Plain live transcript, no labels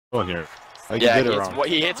Go in here. Like Yeah, you did it wrong.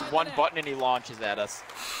 he hits one button and he launches at us.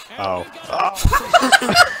 Oh.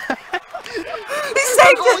 He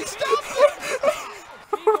saved it!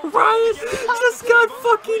 Ryan just got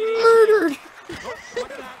fucking murdered!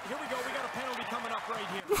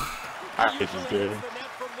 This is good.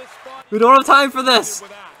 We don't have time for this!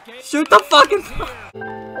 Shoot the fucking...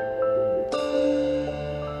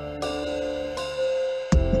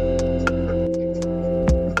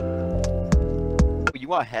 You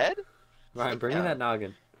want head? Ryan, bring me that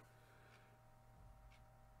noggin.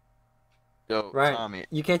 Yo, Ryan, Tommy.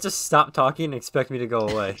 you can't just stop talking and expect me to go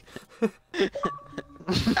away.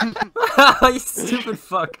 You stupid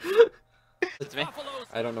fuck. It's me.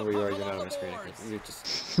 I don't know where you are, you're not on my screen. You're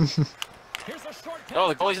just... Oh,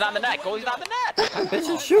 the goalie's not in the net. Goalie's not in the net.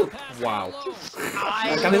 Bitch, shoot! Wow.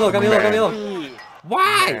 I Got me low, got me low, got me low.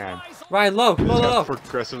 Why? Man. Ryan, low, low, low, low.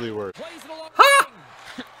 Progressively worse. Ha!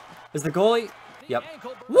 Is the goalie? Yep.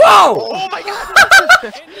 Whoa! Oh my god!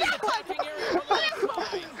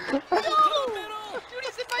 Dude,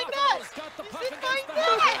 he's in my net! He's in my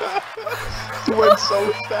net! He went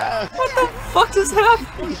so fast. What the fuck just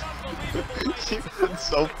happened? He went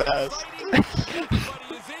so fast.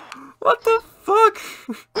 What the fuck?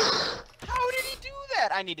 How did he do that?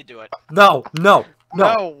 I need to do it. No, no,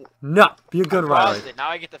 no, No. no. Be a good Riley. Paused it. Now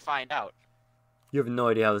I get to find out. You have no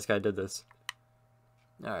idea how this guy did this.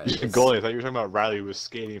 Alright. Goalie, I thought you were talking about Riley who was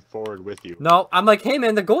skating forward with you. No, I'm like, hey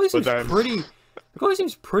man, the goalie seems then- pretty... The goalie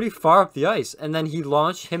seems pretty far up the ice. And then he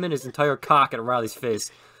launched him and his entire cock at Riley's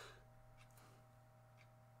face.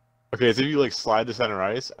 Okay, so you like slide to center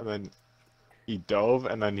ice, and then he dove,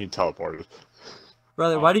 and then he teleported.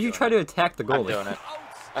 Riley, why did you try to attack the I'm goalie? doing it.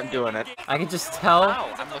 I'm doing it. I can just tell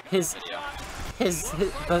Ow, I'm looking his, at the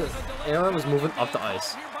video. the arrow was moving up the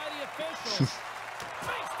ice.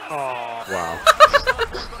 Oh. Wow.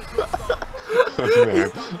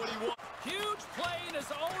 Man.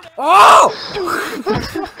 Oh!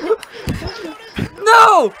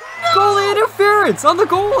 No! Goalie interference on the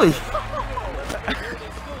goalie!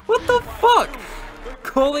 What the fuck?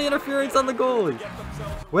 Goalie interference on the goalie.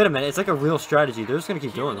 Wait a minute, it's like a real strategy. They're just gonna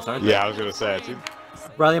keep doing this, aren't they? Yeah, I was gonna say it. Dude.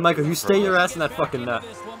 Riley and Michael, you stay your ass in that fucking net.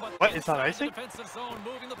 What? It's not icing?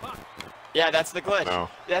 Yeah, that's the glitch. No.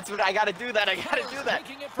 That's what I gotta do. That I gotta do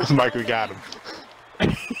that. Mike, we got him.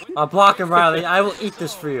 I'll block him, Riley. I will eat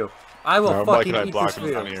this for you. I will No, Mike fucking and I eat block this for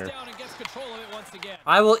him down you. here.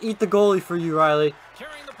 I will eat the goalie for you, Riley.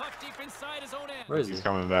 Where is he? He's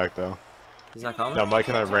coming back though. He's not coming? No, Mike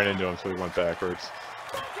and I ran into him, so we went backwards.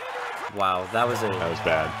 Wow, that was That was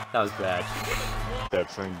bad. That was bad.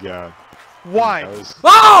 Thank God. Why? That was...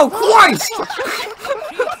 Oh, Christ!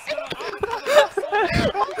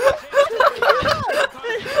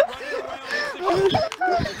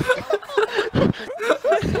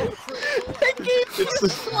 That gave me a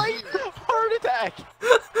slight heart attack.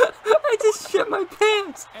 I just shit my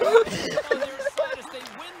pants. The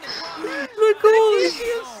goalie.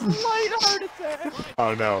 Slight heart attack.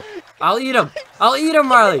 Oh no. I'll eat him. I'll eat him,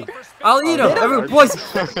 Riley. I'll eat him. Everyone, boys,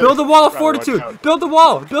 build the wall of fortitude. Build the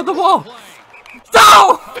wall. Build the wall.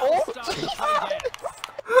 No!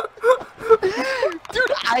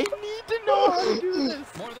 Dude, I need to know how to do this.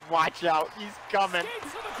 Watch out, he's coming.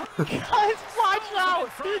 Guys, watch out.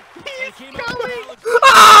 He's coming.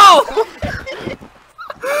 Oh!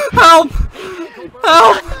 Help!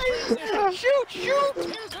 Help! Shoot, shoot.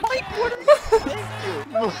 Mike, what are you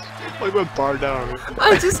doing? Mike went bar down.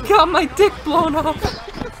 I just got my dick blown off.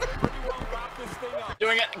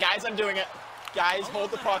 Doing it. Guys, I'm doing it. Guys,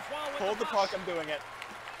 hold the puck. Hold the puck, I'm doing it.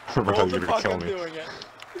 I thought Hold you the were gonna puck, kill I'm me. doing it.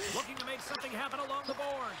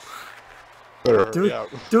 Do it,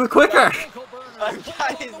 do it quicker.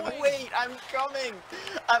 Guys, wait, I'm coming.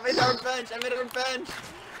 I'm in our bench. I'm in our bench.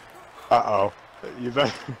 Uh-oh. You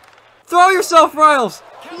bet. Throw yourself, Riles.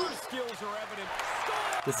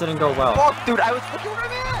 This didn't go well. Fuck, dude, I was looking where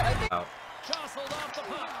I'm at. I think. Out.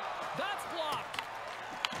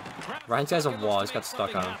 Ryan's guy's a wall. He's got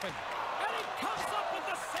stuck on him.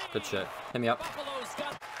 Good shit. Hit me up.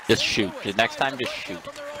 Just shoot. Next time, just shoot.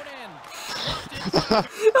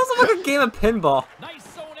 It was like a game of pinball.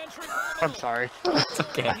 I'm sorry. It's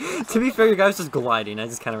okay. To be fair, your guy was just gliding. I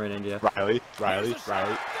just kind of ran into you. Riley.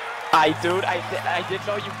 Dude, I didn't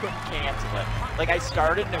know you couldn't cancel it. Like, I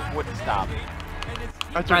started and it wouldn't stop.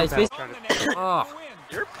 I took Alright, it it's back. Oh.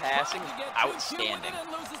 Your passing is outstanding.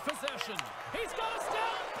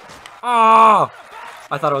 Oh!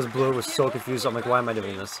 I thought it was blue. I was so confused. I'm like, why am I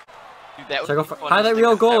doing this? Dude, that Should I go was for the highlight funnest reel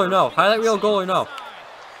thing goal I've or ever no? seen. Highlight reel goal or no?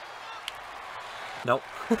 Nope.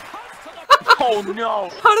 Oh no!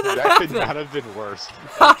 How did that That could happen? not have been worse.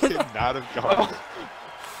 How That did could not have gone.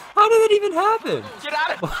 How did that even happen? Get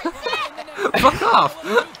out of here! Fuck off!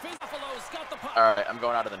 Alright, I'm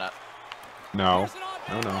going out of the net. No.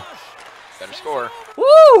 No. Better score. Woo!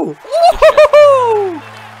 Woo!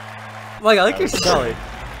 Like, I like your Shelly.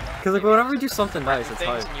 Because, like, whenever you do something nice, it's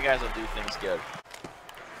hard. Things and you guys will do things good.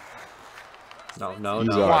 No, no,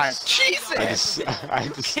 Jesus. no. Why? Jesus! I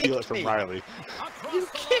had to steal it from Riley. You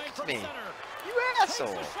kicked me! You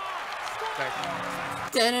asshole!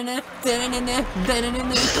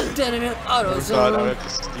 I thought I had to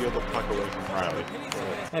steal the puck away from Riley.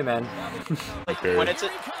 Hey, man. Okay. When it's a...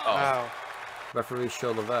 Oh. Wow. Referee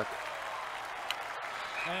Show Levesque.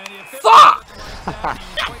 Fuck!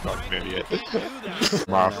 Fucking idiot.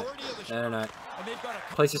 Marv. Internet.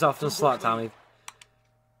 Place yourself in the slot, Tommy.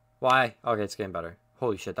 Why? Okay, it's getting better.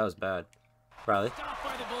 Holy shit, that was bad. Riley?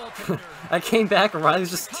 I came back and Riley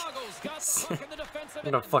was just... I'm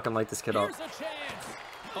gonna fucking light this kid up.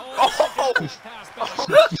 Oh!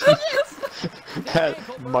 That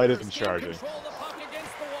might have been charging.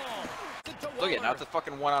 Look at now it's a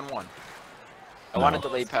fucking one-on-one. I want a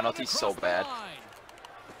delayed penalty so bad.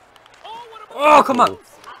 Oh, come on!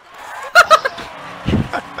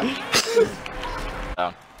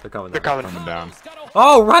 Down. They're coming. They're coming. Coming down.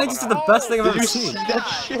 Oh, Ryan just did the best thing I've Did ever you see seen. that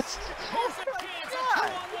shit?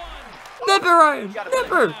 Nip it, Ryan! Nip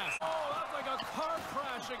her!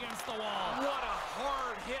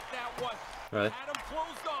 Right.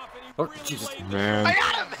 Oh, Jesus. Man.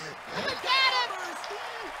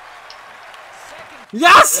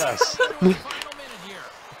 Yes! Yes.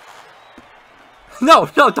 No,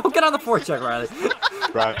 no, don't get on the forecheck, Riley.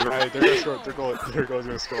 Right, they're gonna score. Their goal's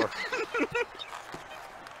gonna score.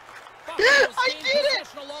 I did it!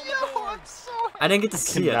 Yo, I'm so I didn't get to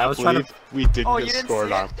see it. I Cannot was trying to. believe we didn't Oh, you get didn't scored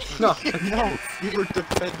see on. it? No. No, we were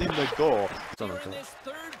defending the goal.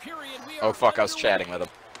 Oh fuck, I was chatting with him.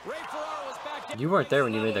 You weren't there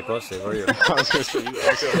when you made that goal save, were you? I was gonna say,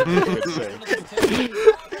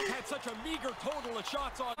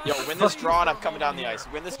 Yo, win this draw and I'm coming down the ice.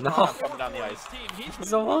 Win this draw No. and I'm coming down the ice.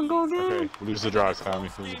 It's a one goal game. Okay, lose the draw, Tommy.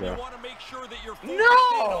 Lose the draw.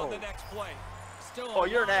 No! Oh,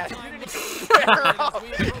 you're an ass. You didn't even fair up.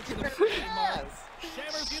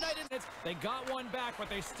 They got one back, but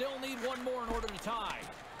they still need one more in order to tie.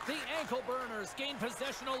 The ankle burners gain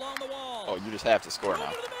possession along the wall. Oh, you just have to score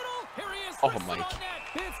now. Oh, Mike.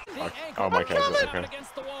 Oh, Mike has it. Okay.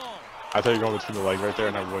 I thought you were going between the legs right there,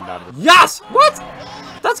 and I would not have. Yes! What?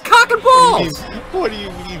 That's cock and balls! What do you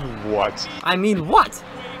mean, what? I mean, what?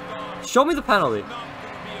 Show me the penalty.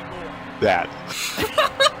 That.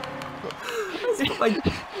 I put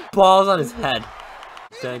my balls on his head.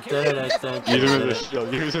 Dun, dun, dun, dun, Use him dun, as a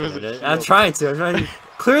shield. Use him as a shield. I'm trying to.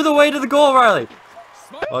 Clear the way to the goal, Riley.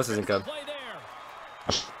 Oh, this isn't good.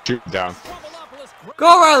 Shoot down.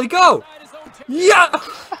 Go, Riley, go! Yeah!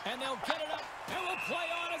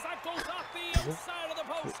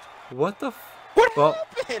 What the f- What Well,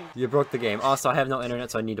 happened? you broke the game. Also, I have no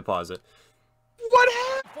internet, so I need to pause it. What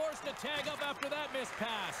happened?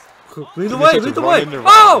 Lead the You way, just lead the run way! into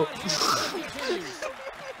Oh!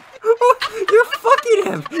 You're fucking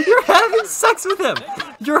him! You're having sex with him!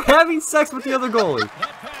 You're having sex with the other goalie!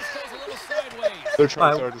 They're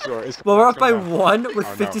trying so hard to score. It's Well, we're up by come down. 1 with Oh,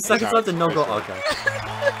 no, 50 it's seconds not. left and no It's goal. not. Okay.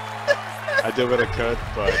 I did what I could,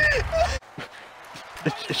 but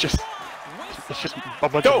It's just a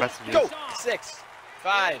bunch Go! of messages. Go! 6,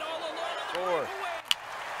 5, 4.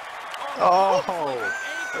 oh,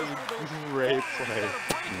 that was a great play.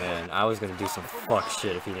 Man, I was gonna do some fuck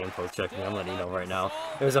shit if he didn't poke check me. I'm letting you know right now.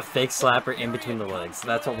 There was a fake slapper in between the legs.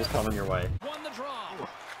 That's what was coming your way.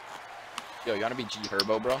 Yo, you wanna be G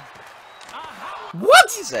Herbo, bro? What?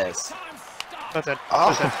 Jesus! That's it.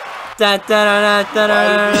 Oh. That's it. Da da da da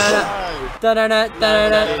da da da da da da da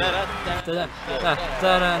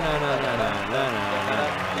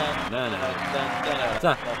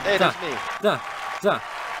da Hey, that's me. da da.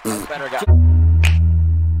 Better guy.